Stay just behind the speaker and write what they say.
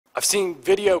I've seen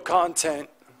video content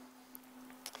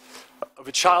of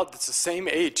a child that's the same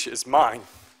age as mine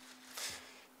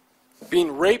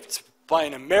being raped by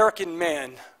an American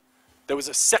man that was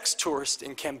a sex tourist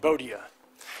in Cambodia.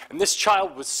 And this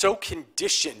child was so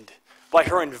conditioned by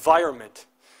her environment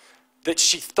that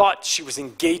she thought she was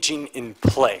engaging in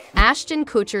play. Ashton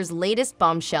Kutcher's latest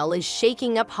bombshell is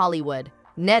shaking up Hollywood.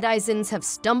 Netizens have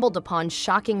stumbled upon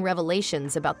shocking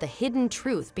revelations about the hidden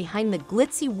truth behind the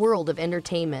glitzy world of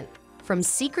entertainment. From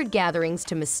secret gatherings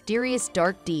to mysterious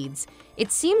dark deeds,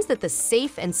 it seems that the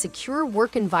safe and secure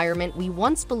work environment we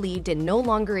once believed in no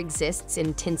longer exists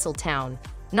in Tinseltown.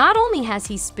 Not only has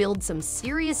he spilled some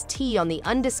serious tea on the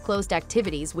undisclosed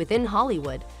activities within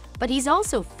Hollywood, but he's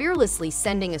also fearlessly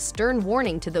sending a stern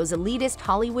warning to those elitist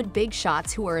Hollywood big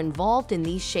shots who are involved in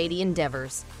these shady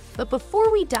endeavors. But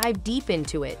before we dive deep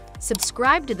into it,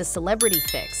 subscribe to the Celebrity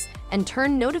Fix and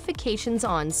turn notifications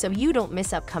on so you don't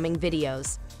miss upcoming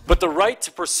videos. But the right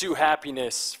to pursue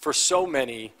happiness for so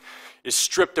many is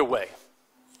stripped away.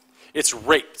 It's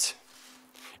raped.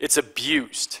 It's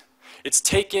abused. It's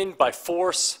taken by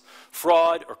force,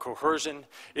 fraud, or coercion.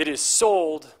 It is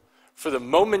sold for the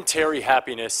momentary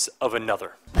happiness of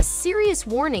another. A serious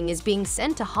warning is being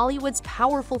sent to Hollywood's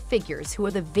powerful figures who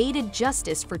have evaded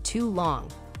justice for too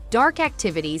long. Dark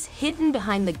activities hidden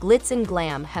behind the glitz and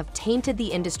glam have tainted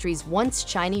the industry's once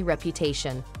shiny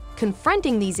reputation.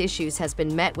 Confronting these issues has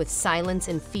been met with silence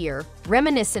and fear,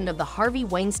 reminiscent of the Harvey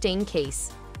Weinstein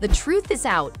case. The truth is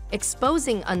out,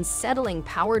 exposing unsettling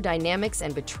power dynamics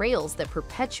and betrayals that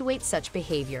perpetuate such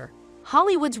behavior.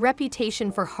 Hollywood's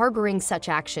reputation for harboring such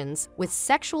actions, with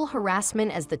sexual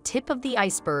harassment as the tip of the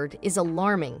iceberg, is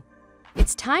alarming.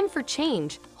 It's time for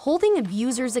change, holding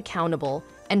abusers accountable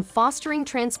and fostering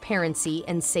transparency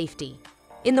and safety.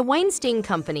 In the Weinstein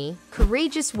Company,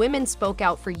 courageous women spoke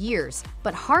out for years,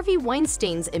 but Harvey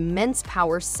Weinstein's immense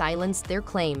power silenced their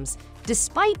claims.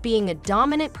 Despite being a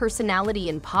dominant personality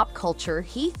in pop culture,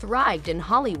 he thrived in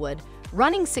Hollywood,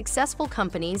 running successful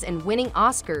companies and winning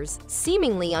Oscars,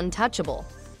 seemingly untouchable.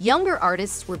 Younger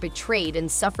artists were betrayed and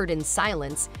suffered in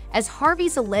silence as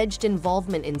Harvey's alleged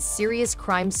involvement in serious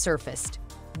crimes surfaced.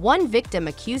 One victim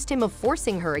accused him of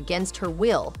forcing her against her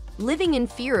will, living in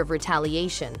fear of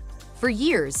retaliation. For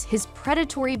years, his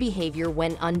predatory behavior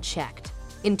went unchecked.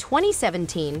 In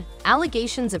 2017,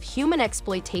 allegations of human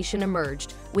exploitation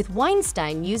emerged, with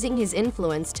Weinstein using his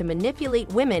influence to manipulate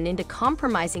women into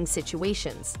compromising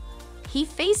situations. He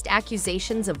faced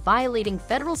accusations of violating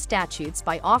federal statutes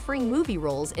by offering movie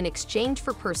roles in exchange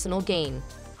for personal gain.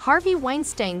 Harvey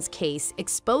Weinstein's case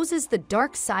exposes the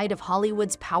dark side of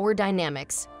Hollywood's power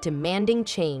dynamics, demanding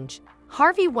change.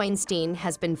 Harvey Weinstein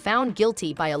has been found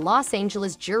guilty by a Los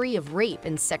Angeles jury of rape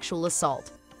and sexual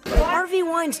assault. Harvey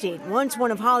Weinstein, once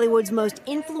one of Hollywood's most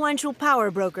influential power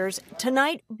brokers,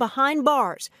 tonight behind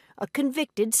bars, a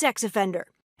convicted sex offender.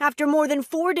 After more than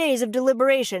 4 days of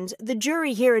deliberations, the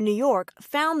jury here in New York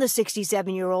found the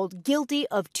 67-year-old guilty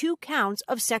of 2 counts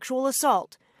of sexual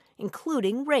assault,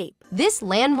 including rape. This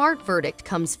landmark verdict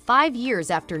comes 5 years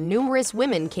after numerous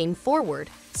women came forward,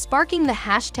 sparking the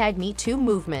 #MeToo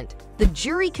movement. The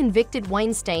jury convicted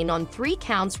Weinstein on 3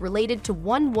 counts related to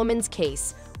one woman's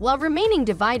case, while remaining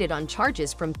divided on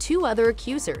charges from 2 other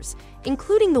accusers,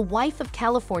 including the wife of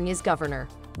California's governor.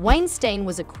 Weinstein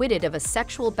was acquitted of a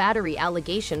sexual battery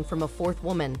allegation from a 4th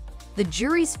woman. The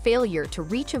jury's failure to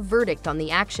reach a verdict on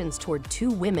the actions toward 2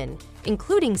 women,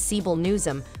 including Sibyl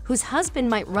Newsom, whose husband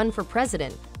might run for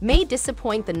president, may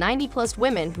disappoint the 90-plus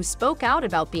women who spoke out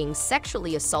about being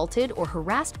sexually assaulted or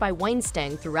harassed by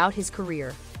Weinstein throughout his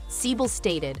career. Sibyl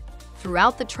stated,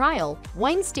 "Throughout the trial,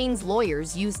 Weinstein's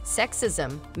lawyers used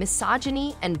sexism,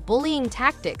 misogyny, and bullying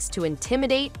tactics to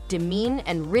intimidate, demean,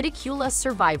 and ridicule us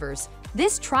survivors.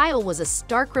 This trial was a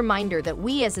stark reminder that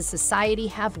we as a society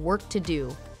have work to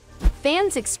do."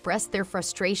 Fans expressed their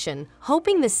frustration,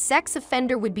 hoping the sex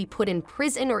offender would be put in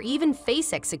prison or even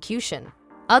face execution.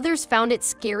 Others found it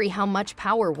scary how much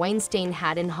power Weinstein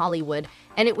had in Hollywood,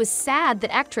 and it was sad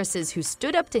that actresses who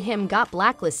stood up to him got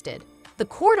blacklisted. The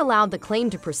court allowed the claim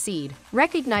to proceed,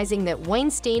 recognizing that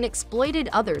Weinstein exploited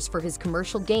others for his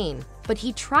commercial gain, but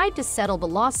he tried to settle the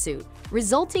lawsuit,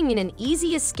 resulting in an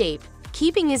easy escape,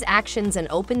 keeping his actions an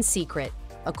open secret.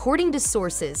 According to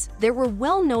sources, there were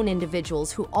well-known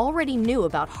individuals who already knew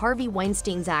about Harvey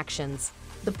Weinstein's actions.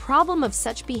 The problem of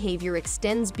such behavior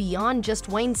extends beyond just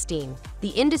Weinstein. The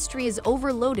industry is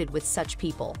overloaded with such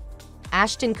people.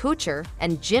 Ashton Kutcher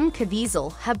and Jim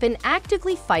Caviezel have been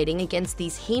actively fighting against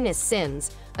these heinous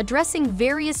sins, addressing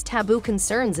various taboo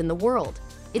concerns in the world.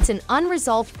 It's an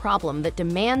unresolved problem that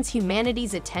demands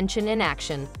humanity's attention and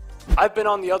action. I've been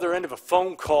on the other end of a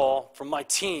phone call from my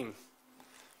team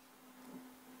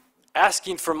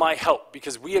asking for my help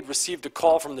because we had received a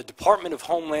call from the Department of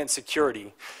Homeland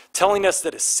Security telling us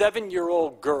that a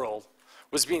 7-year-old girl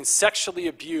was being sexually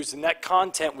abused, and that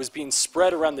content was being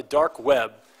spread around the dark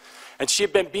web. And she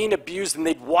had been being abused, and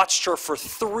they'd watched her for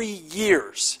 3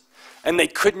 years, and they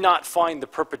could not find the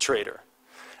perpetrator,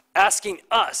 asking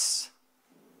us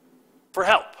for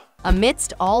help.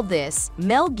 Amidst all this,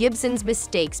 Mel Gibson's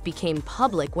mistakes became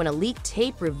public when a leaked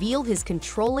tape revealed his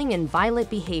controlling and violent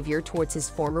behavior towards his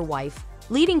former wife,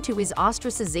 leading to his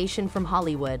ostracization from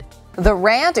Hollywood. The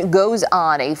rant goes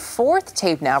on. A fourth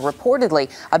tape now, reportedly,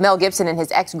 of Mel Gibson and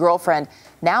his ex-girlfriend,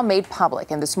 now made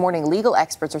public. And this morning, legal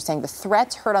experts are saying the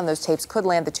threats heard on those tapes could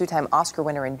land the two-time Oscar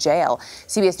winner in jail.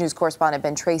 CBS News correspondent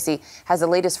Ben Tracy has the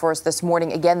latest for us this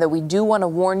morning. Again, though, we do want to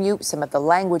warn you, some of the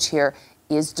language here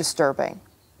is disturbing.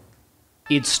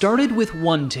 It started with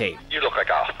one tape. You look like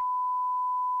a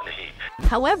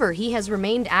However, he has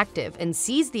remained active and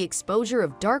sees the exposure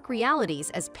of dark realities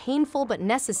as painful but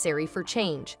necessary for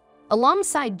change.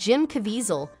 Alongside Jim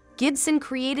Caviezel, Gibson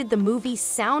created the movie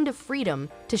Sound of Freedom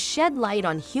to shed light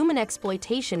on human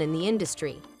exploitation in the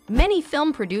industry. Many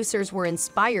film producers were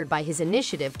inspired by his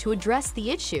initiative to address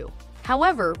the issue.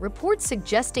 However, reports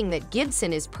suggesting that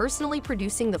Gibson is personally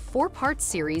producing the 4-part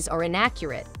series are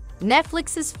inaccurate.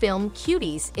 Netflix's film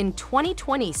Cuties in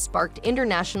 2020 sparked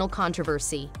international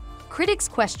controversy. Critics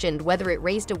questioned whether it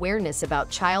raised awareness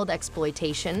about child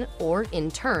exploitation or,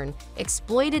 in turn,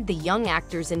 exploited the young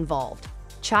actors involved.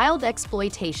 Child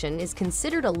exploitation is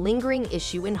considered a lingering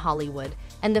issue in Hollywood,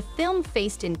 and the film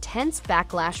faced intense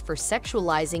backlash for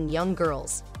sexualizing young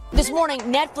girls. This morning,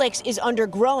 Netflix is under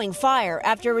growing fire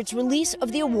after its release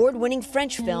of the award-winning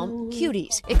French film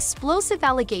Cuties. Explosive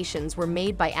allegations were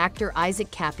made by actor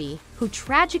Isaac Cappy, who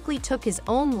tragically took his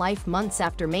own life months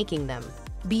after making them.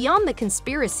 Beyond the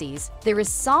conspiracies, there is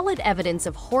solid evidence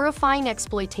of horrifying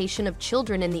exploitation of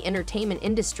children in the entertainment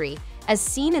industry, as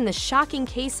seen in the shocking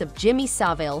case of Jimmy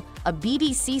Savile, a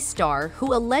BBC star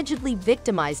who allegedly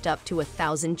victimized up to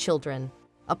 1,000 children.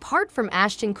 Apart from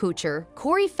Ashton Kutcher,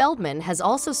 Corey Feldman has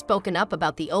also spoken up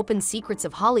about the open secrets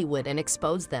of Hollywood and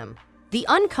exposed them. The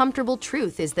uncomfortable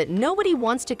truth is that nobody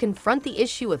wants to confront the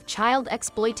issue of child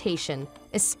exploitation,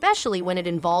 especially when it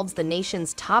involves the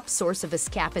nation's top source of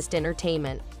escapist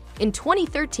entertainment. In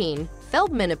 2013,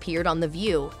 Feldman appeared on The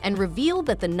View and revealed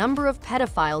that the number of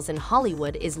pedophiles in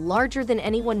Hollywood is larger than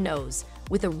anyone knows,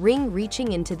 with a ring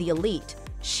reaching into the elite,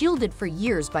 shielded for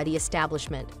years by the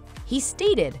establishment. He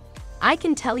stated, "I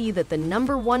can tell you that the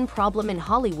 #1 problem in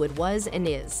Hollywood was and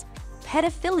is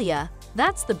pedophilia.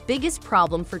 That's the biggest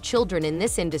problem for children in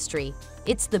this industry.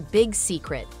 It's the big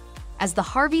secret." As the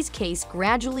Harvey's case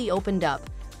gradually opened up,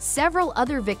 several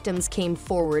other victims came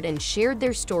forward and shared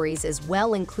their stories as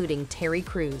well, including Terry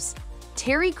Crews.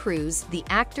 Terry Crews, the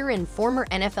actor and former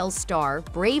NFL star,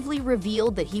 bravely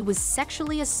revealed that he was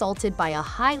sexually assaulted by a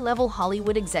high-level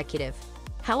Hollywood executive.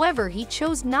 However, he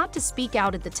chose not to speak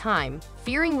out at the time,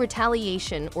 fearing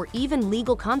retaliation or even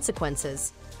legal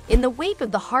consequences. In the wake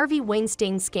of the Harvey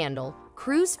Weinstein scandal,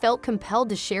 Crews felt compelled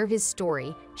to share his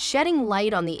story, shedding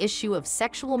light on the issue of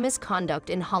sexual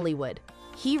misconduct in Hollywood.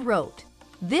 He wrote,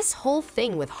 "This whole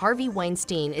thing with Harvey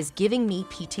Weinstein is giving me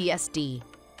PTSD.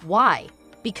 Why?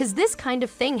 Because this kind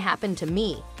of thing happened to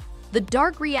me." The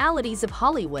dark realities of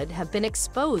Hollywood have been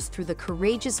exposed through the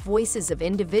courageous voices of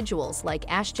individuals like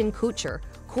Ashton Kutcher,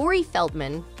 Corey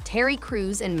Feldman, Terry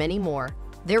Crews, and many more.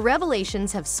 Their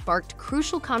revelations have sparked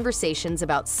crucial conversations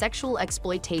about sexual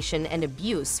exploitation and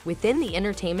abuse within the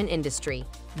entertainment industry.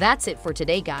 That's it for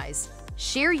today, guys.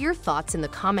 Share your thoughts in the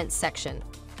comments section.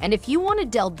 And if you want to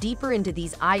delve deeper into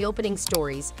these eye-opening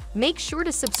stories, make sure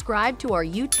to subscribe to our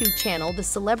YouTube channel, The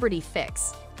Celebrity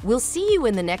Fix. We'll see you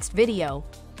in the next video.